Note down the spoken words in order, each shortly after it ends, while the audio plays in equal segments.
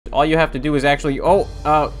all you have to do is actually... Oh,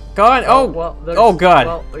 God! Oh! Well, Oh, God!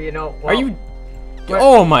 Well, you know... Are you...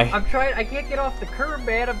 Oh, my... I'm trying... I can't get off the curb,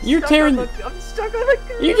 man. I'm You're stuck tearing... on the... I'm stuck on the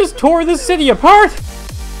curb. You just tore the city apart!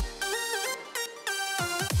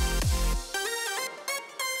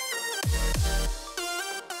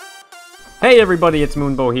 Hey everybody, it's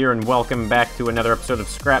Moonbo here, and welcome back to another episode of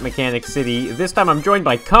Scrap Mechanic City. This time I'm joined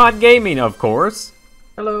by Con Gaming, of course.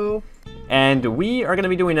 Hello. And we are going to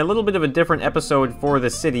be doing a little bit of a different episode for the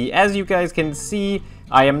city. As you guys can see,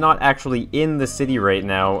 I am not actually in the city right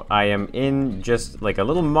now. I am in just like a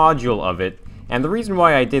little module of it. And the reason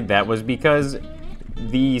why I did that was because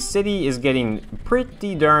the city is getting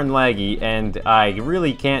pretty darn laggy, and I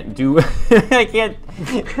really can't do... I can't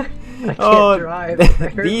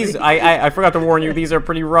drive. These, I forgot to warn you, these are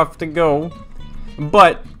pretty rough to go.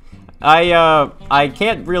 But I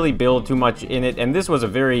can't really build too much in it, and this was a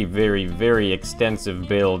very, very, very extensive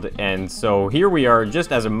build, and so here we are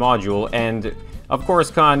just as a module. And of course,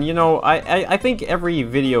 Con, you know, I think every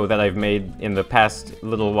video that I've made in the past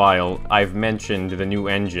little while, I've mentioned the new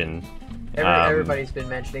engine. Everybody's been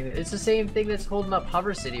mentioning it. It's the same thing that's holding up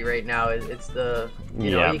Hover City right now. It's the,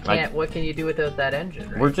 you know, you can't, what can you do without that engine,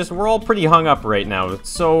 right? We're all pretty hung up right now.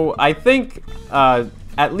 So I think,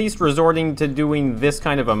 at least resorting to doing this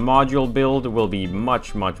kind of a module build will be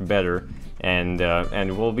much, much better. And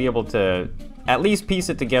we'll be able to at least piece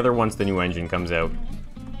it together once the new engine comes out.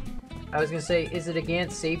 I was gonna say, is it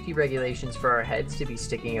against safety regulations for our heads to be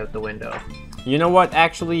sticking out the window? You know what,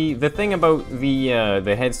 actually, the thing about the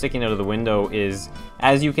head sticking out of the window is,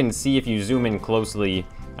 as you can see if you zoom in closely,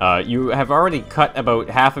 you have already cut about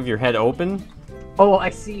half of your head open. Oh, I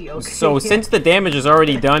see, okay. So since the damage is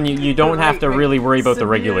already done, you don't have to really worry about the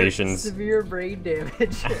regulations. Severe brain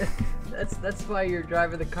damage. That's why you're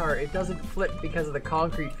driving the car. It doesn't flip because of the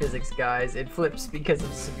concrete physics, guys. It flips because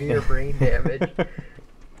of severe brain damage.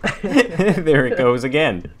 There it goes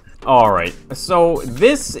again. Alright, so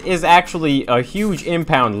this is actually a huge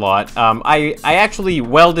impound lot. I actually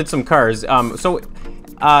welded some cars.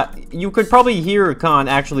 You could probably hear, Con,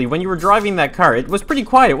 actually, when you were driving that car, it was pretty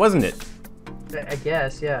quiet, wasn't it? I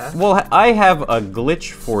guess, yeah. Well, I have a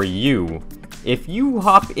glitch for you. If you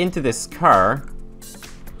hop into this car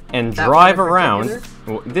and drive around,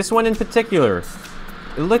 this one in particular,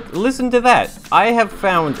 look, listen to that. I have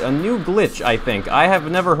found a new glitch, I think. I have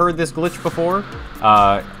never heard this glitch before.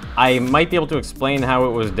 I might be able to explain how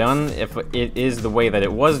it was done if it is the way that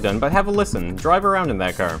it was done, but have a listen. Drive around in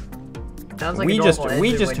that car. Sounds like we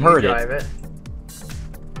just heard it.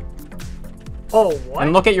 Oh, what?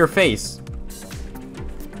 And look at your face.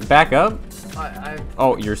 Back up.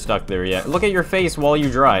 Oh, you're stuck there, yeah. Look at your face while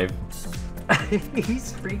you drive.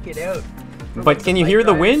 He's freaking out. But can you hear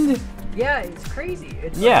the wind? Yeah, it's crazy.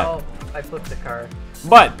 It's yeah. Like, oh, I flipped the car.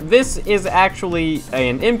 But this is actually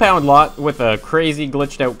an impound lot with a crazy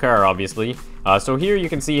glitched out car, obviously. So here you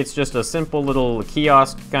can see it's just a simple little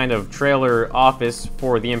kiosk kind of trailer office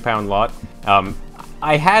for the impound lot.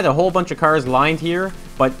 I had a whole bunch of cars lined here,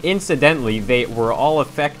 but incidentally they were all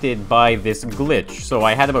affected by this glitch. So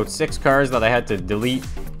I had about 6 cars that I had to delete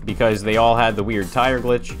because they all had the weird tire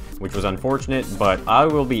glitch, which was unfortunate, but I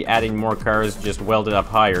will be adding more cars just welded up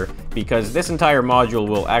higher because this entire module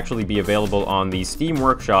will actually be available on the Steam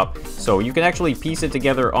Workshop, so you can actually piece it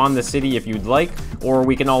together on the city if you'd like, or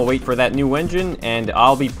we can all wait for that new engine, and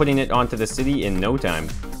I'll be putting it onto the city in no time.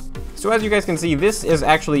 So as you guys can see, this is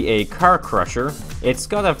actually a car crusher. It's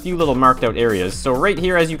got a few little marked out areas. So right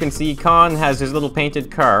here, as you can see, Con has his little painted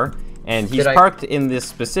car, and he's parked in this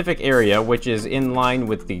specific area, which is in line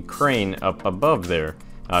with the crane up above there.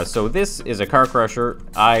 So this is a car crusher.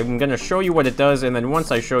 I'm going to show you what it does, and then once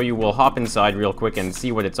I show you, we'll hop inside real quick and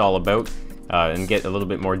see what it's all about, and get a little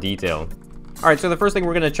bit more detail. Alright, so the first thing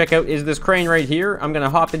we're going to check out is this crane right here. I'm going to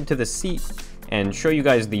hop into the seat and show you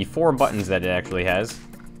guys the 4 buttons that it actually has.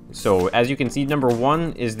 So as you can see, number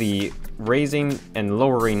 1 is the raising and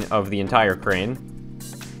lowering of the entire crane.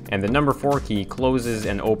 And the number 4 key closes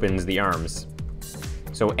and opens the arms.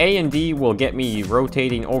 So A and D will get me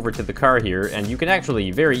rotating over to the car here, and you can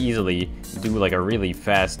actually very easily do like a really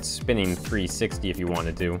fast spinning 360 if you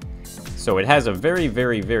wanted to. So it has a very,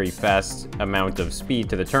 very, very fast amount of speed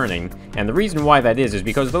to the turning, and the reason why that is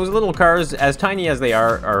because those little cars, as tiny as they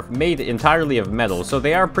are made entirely of metal, so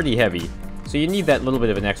they are pretty heavy. So you need that little bit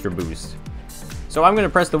of an extra boost. So I'm going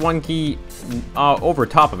to press the 1 key over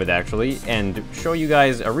top of it actually, and show you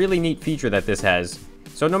guys a really neat feature that this has.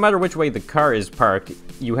 So no matter which way the car is parked,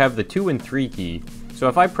 you have the 2 and 3 key. So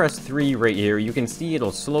if I press 3 right here, you can see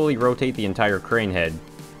it'll slowly rotate the entire crane head,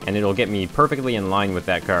 and it'll get me perfectly in line with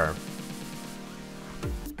that car.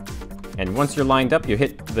 And once you're lined up, you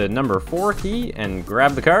hit the number 4 key and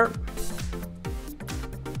grab the car.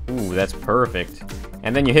 Ooh, that's perfect.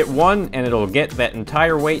 And then you hit 1 and it'll get that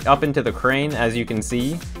entire weight up into the crane, as you can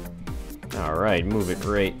see. Alright, move it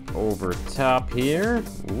right over top here.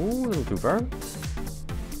 Ooh, a little too far.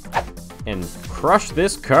 And crush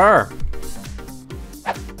this car.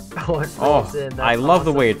 Oh, it falls in. That's I love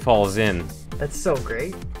the awesome. way it falls in. That's so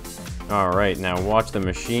great. Alright, now watch the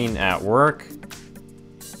machine at work.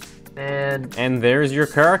 And there's your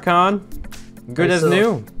car, Con. Good nice as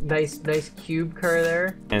new. Nice cube car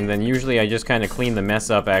there. And then usually I just kind of clean the mess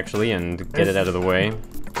up, actually, and get it out of the way.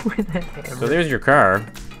 With a hammer. So there's your car.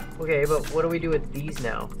 Okay, but what do we do with these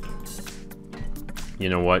now? You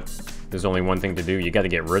know what? There's only one thing to do. You got to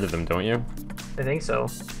get rid of them, don't you? I think so.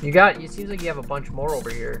 It seems like you have a bunch more over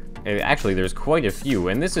here. Actually, there's quite a few,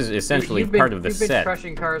 and this is essentially You've been- part of the You've been set.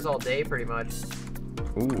 crushing cars all day, pretty much.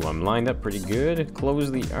 Ooh, I'm lined up pretty good.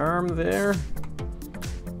 Close the arm there.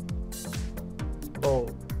 Oh,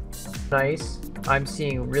 nice. I'm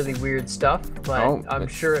seeing really weird stuff, but Oh, I'm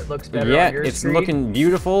sure it looks better Yeah, on your it's screen. looking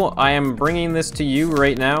beautiful. I am bringing this to you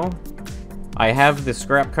right now. I have the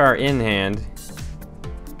scrap car in hand.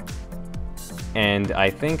 And I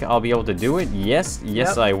think I'll be able to do it. Yes,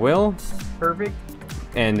 Yep. I will. Perfect.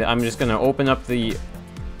 And I'm just gonna open up the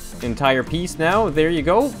entire piece now. There you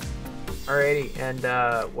go. Alrighty,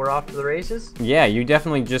 and we're off to the races? Yeah, you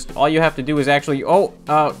definitely just, all you have to do is actually, God,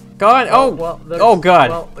 Well, oh God.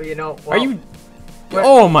 Well, you know, Are you, well,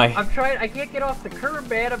 oh my, I'm trying, I can't get off the curb,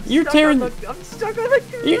 man. I'm You're stuck tearing- on the, I'm stuck on the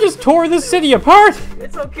curb. you just tore the city apart.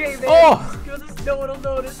 It's okay, man. Oh. No one will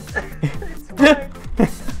notice. It's fine.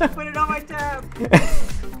 Put it on my tab.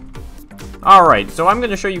 Alright, so I'm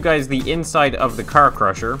gonna show you guys the inside of the car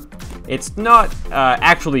crusher. It's not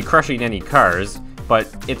actually crushing any cars, but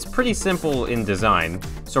it's pretty simple in design.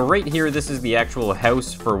 So right here, this is the actual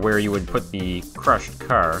house for where you would put the crushed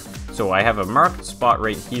car. So I have a marked spot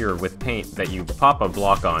right here with paint that you pop a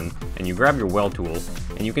block on, and you grab your weld tool,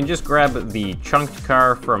 and you can just grab the chunked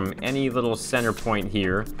car from any little center point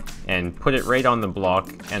here, and put it right on the block,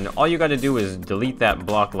 and all you gotta do is delete that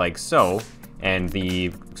block like so, and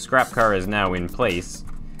the scrap car is now in place.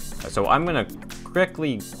 So I'm gonna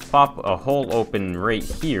quickly pop a hole open right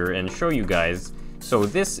here and show you guys. So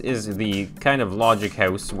this is the kind of logic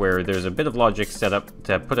house where there's a bit of logic set up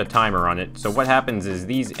to put a timer on it. So what happens is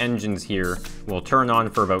these engines here will turn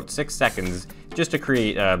on for about 6 seconds just to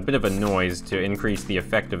create a bit of a noise to increase the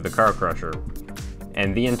effect of the car crusher.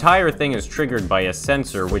 And the entire thing is triggered by a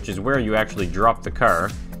sensor, which is where you actually drop the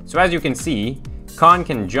car. So as you can see, Con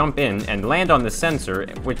can jump in and land on the sensor,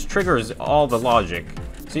 which triggers all the logic.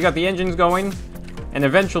 So you got the engines going, and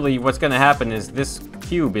eventually what's going to happen is this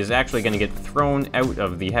cube is actually going to get thrown out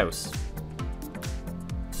of the house.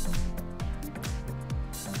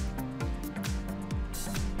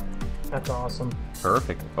 That's awesome.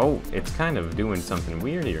 Perfect. Oh, it's kind of doing something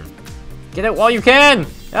weird here. Get out while you can!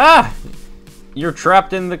 Ah! You're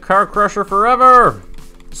trapped in the car crusher forever!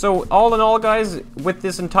 So, all in all, guys, with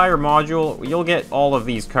this entire module, you'll get all of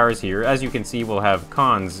these cars here. As you can see, we'll have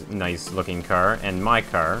Con's nice-looking car and my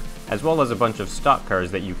car, as well as a bunch of stock cars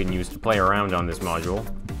that you can use to play around on this module.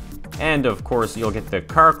 And, of course, you'll get the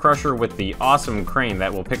car crusher with the awesome crane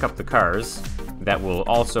that will pick up the cars, that will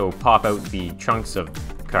also pop out the chunks of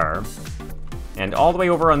the car. And all the way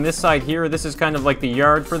over on this side here, this is kind of like the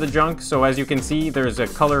yard for the junk. So as you can see, there's a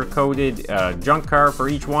color-coded junk car for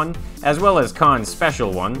each one, as well as Con's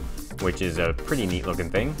special one, which is a pretty neat looking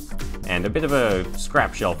thing, and a bit of a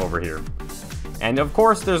scrap shelf over here. And of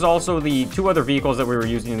course, there's also the 2 other vehicles that we were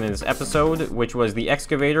using in this episode, which was the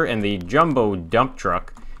excavator and the jumbo dump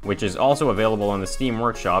truck, which is also available on the Steam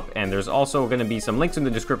Workshop, and there's also going to be some links in the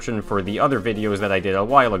description for the other videos that I did a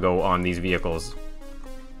while ago on these vehicles.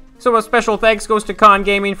 So a special thanks goes to Con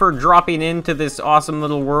Gaming for dropping into this awesome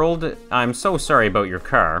little world. I'm so sorry about your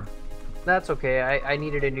car. That's okay. I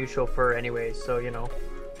needed a new chauffeur anyway, so you know.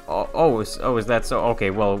 Is that so?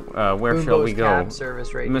 Okay, well, where shall we Moonbo's go? cab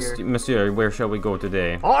service right here. Monsieur, where shall we go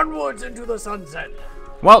today? Onwards into the sunset.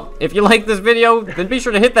 Well, if you like this video, then be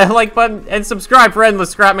sure to hit that like button and subscribe for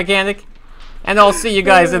Endless Scrap Mechanic. And I'll see you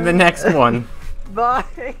guys in the next one.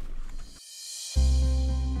 Bye.